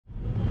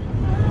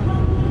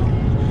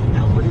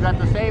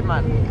LA,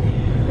 man.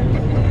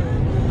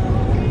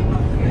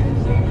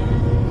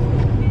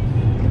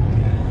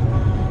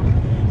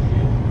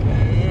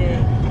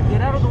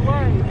 Get out of the way.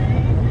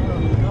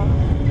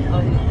 Oh,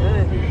 he's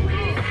good.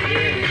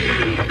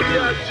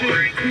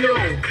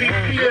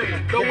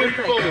 No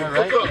info.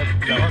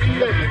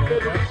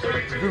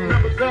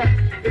 What's up?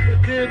 If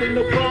it did, then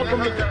no problem.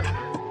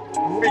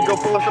 We go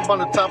pull us up on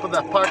the top of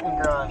that parking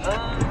garage.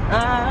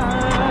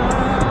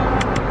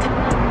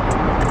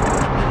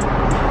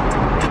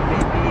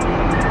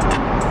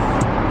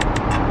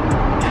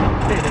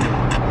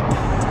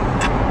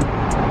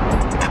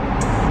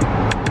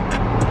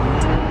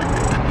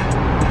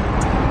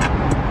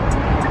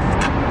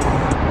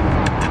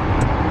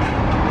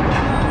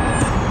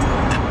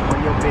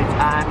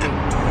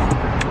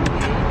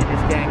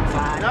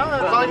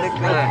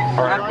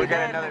 We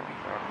got another.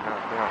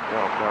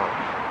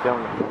 No.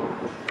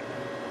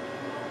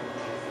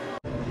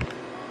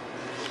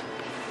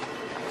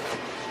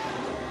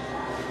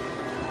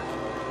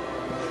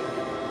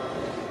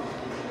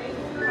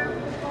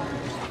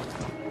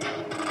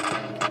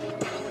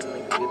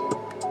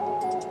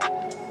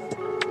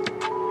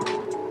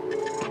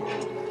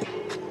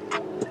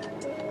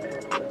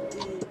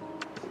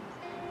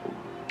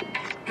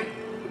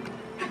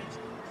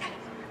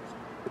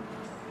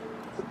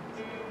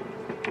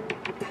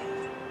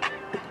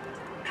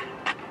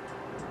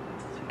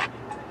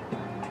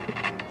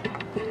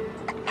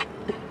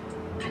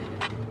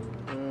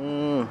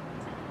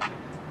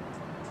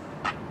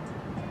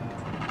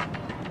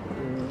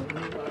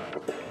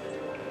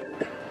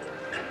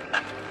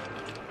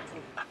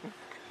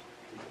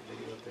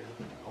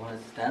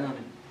 Stand on it.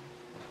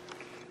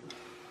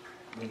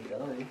 Go,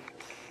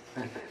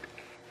 eh?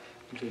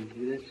 You can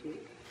do that shit?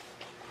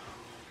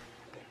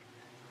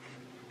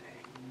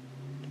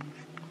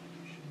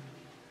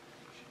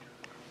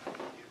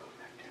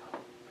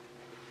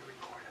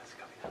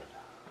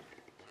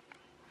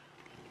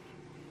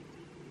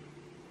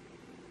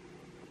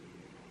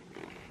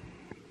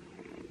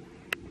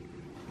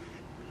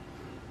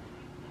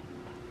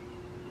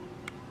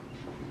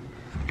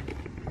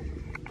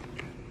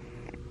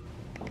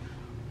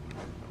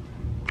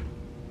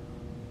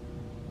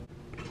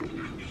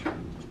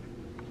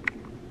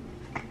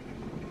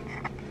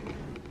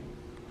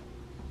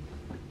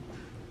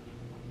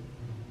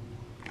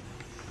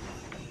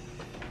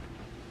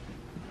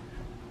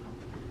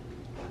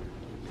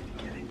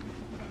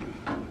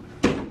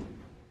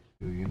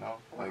 You know,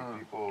 like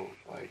people,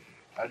 like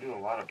I do a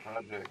lot of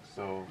projects,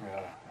 so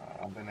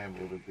I've been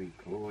able to be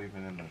cool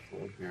even in the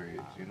slow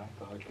periods, you know,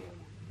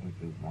 which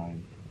is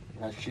nice.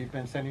 Has Chief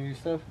been sending you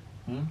stuff?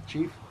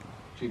 Chief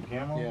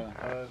Camel? Yeah.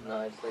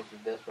 No, it's like the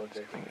best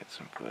project. Let's get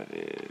some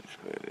footage.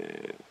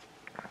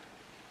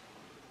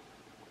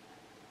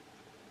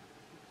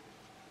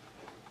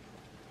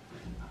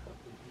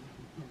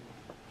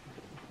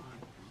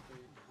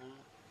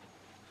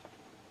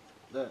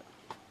 That.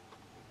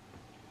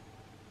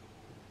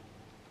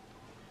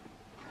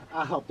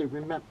 I hope they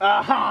remember.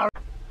 I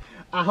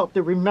hope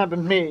they remember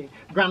me.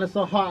 Grinding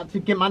so hard to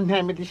get my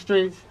name in the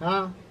streets,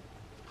 huh?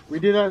 We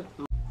do that.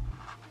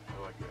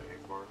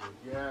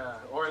 Yeah,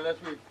 or unless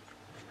we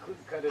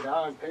cut it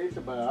out and paste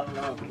it, but I don't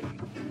know.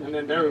 And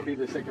then there would be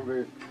the second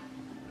verse.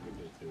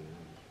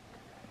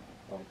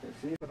 Okay,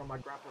 see? Put on my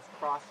grandpa's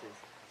crosses,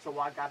 so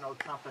I got no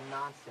time for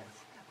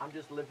nonsense. I'm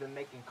just living,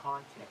 making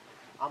content.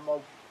 I'm a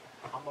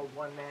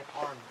one-man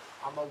army.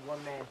 I'm a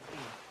one-man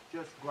team.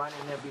 Just grinding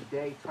every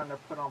day, trying to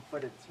put on for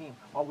the team.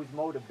 Always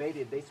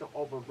motivated, they so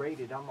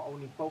overrated. I'm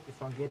only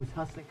focused on getting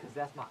hustling, cause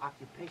that's my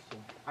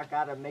occupation. I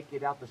gotta make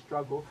it out the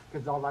struggle,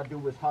 cause all I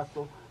do is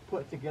hustle.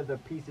 Put together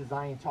pieces,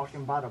 I ain't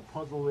talking about a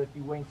puzzle. If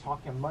you ain't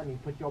talking money,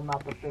 put your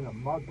mouth up in a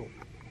muzzle.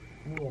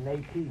 Me and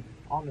AP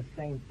on the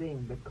same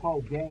thing, the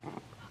cold game.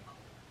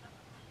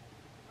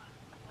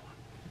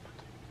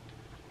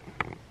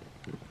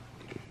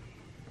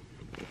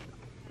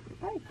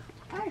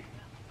 Hey.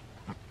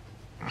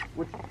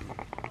 What?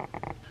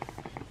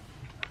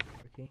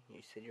 Okay,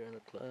 you said you're on the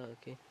club,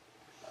 okay?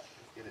 Let's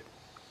get it.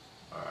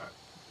 Alright.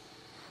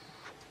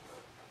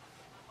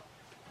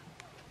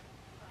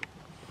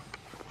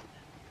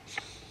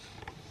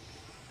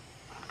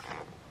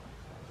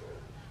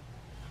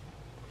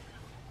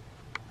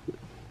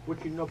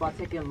 What you know about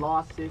taking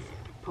losses?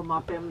 Put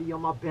my family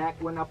on my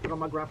back when I put on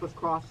my grandpa's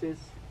crosses.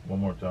 One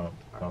more time.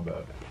 Come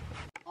back.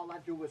 All I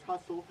do is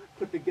hustle,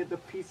 put together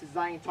pieces.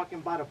 I ain't talking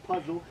about a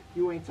puzzle.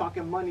 You ain't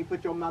talking money,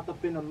 put your mouth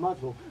up in a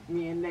muzzle.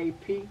 Me and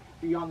AP,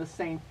 we on the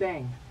same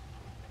thing.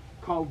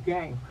 Cold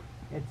game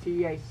and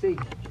TAC.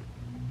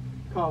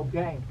 Cold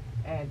game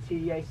and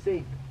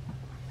TAC.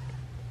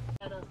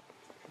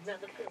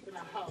 Never pimping a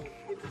hoe.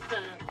 Get the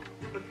sign,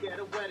 forget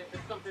a wedding.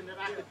 It's something that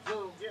I could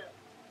do.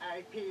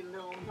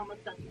 APLook, I'ma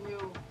thank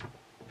you.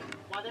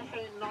 Why they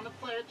hating on the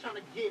player trying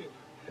to get it?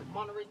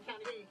 Monterey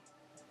County,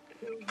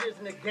 2 years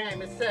in the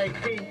game, it's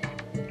AP.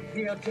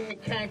 G.O.J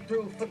came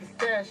through for the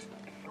stash.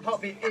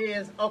 Hope your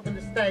ears open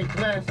to stay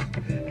blessed.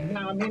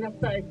 Now I mean I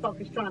stay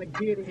focused trying to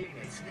get it.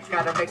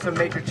 Gotta make some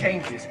major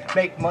changes.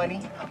 Make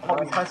money,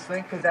 always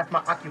hustling, cause that's my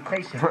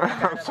occupation.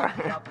 Gotta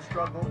make out the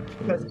struggle,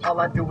 cause all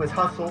I do is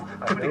hustle.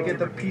 Put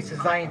together pieces,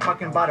 I ain't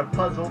talking about a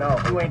puzzle.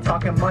 You ain't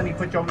talking money,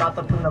 put your mouth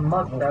up in the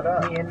muzzle.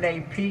 Me and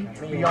AP,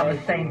 we on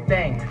the same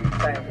thing.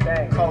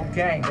 Cold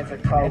gang, it's a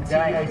cold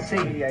gang.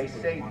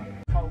 TAC.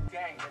 Cold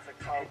gang, it's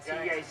a cold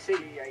gang.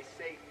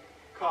 TAC.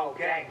 Cold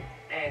gang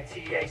and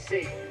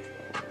TAC.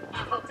 I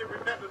hope they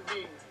remember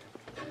me.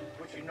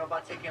 What you know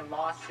about taking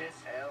losses?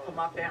 Put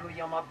my family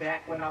on my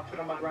back when I put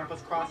on my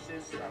grandpa's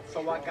crosses.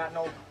 So I got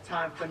no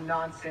time for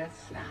nonsense.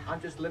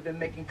 I'm just living,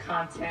 making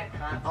content.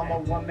 I'm a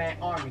one-man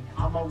army.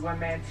 I'm a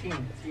one-man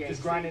team.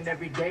 Just grinding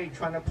every day,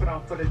 trying to put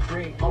on for the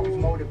dream. Always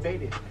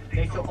motivated.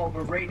 They so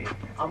overrated.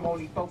 I'm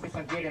only focused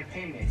on getting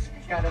payments.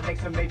 Gotta make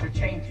some major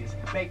changes.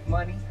 Make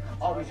money.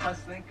 Always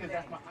hustling, cause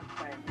that's my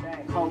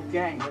cold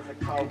gang.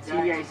 And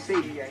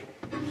TAC.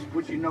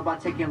 What you know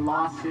about taking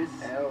losses?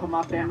 Put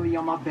my family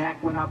on my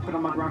back when I put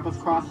on my grandpa's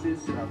crosses.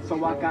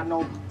 So I got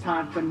no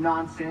time for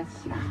nonsense.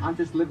 I'm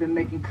just living,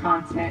 making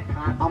content.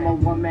 I'm a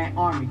one-man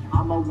army.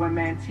 I'm a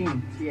one-man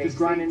team. Just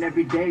grinding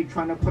every day,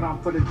 trying to put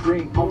on for the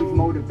dream. Always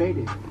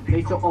motivated.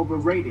 They so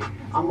overrated.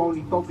 I'm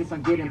only focused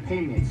on getting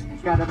payments.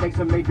 Gotta make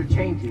some major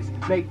changes.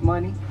 Make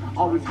money.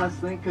 Always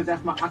hustling, cause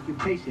that's my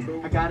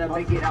occupation. I gotta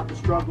make it out the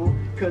struggle,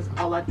 cause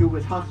all I do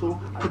is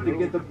hustle. Put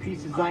together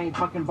pieces, I ain't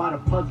talking about a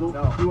puzzle.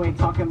 You ain't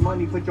talking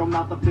money, put your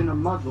mouth up in a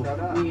muzzle.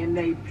 Me and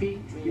AP,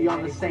 we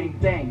on the same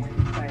thing.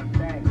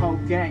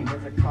 Cold gang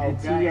and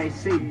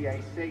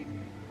TAC.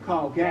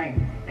 Cold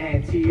gang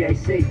and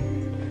TAC.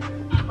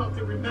 I hope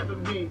they remember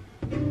me.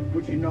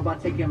 What you know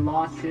about taking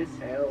losses?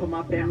 Put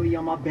my family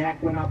on my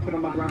back when I put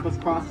on my grandpa's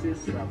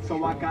crosses.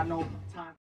 So I got no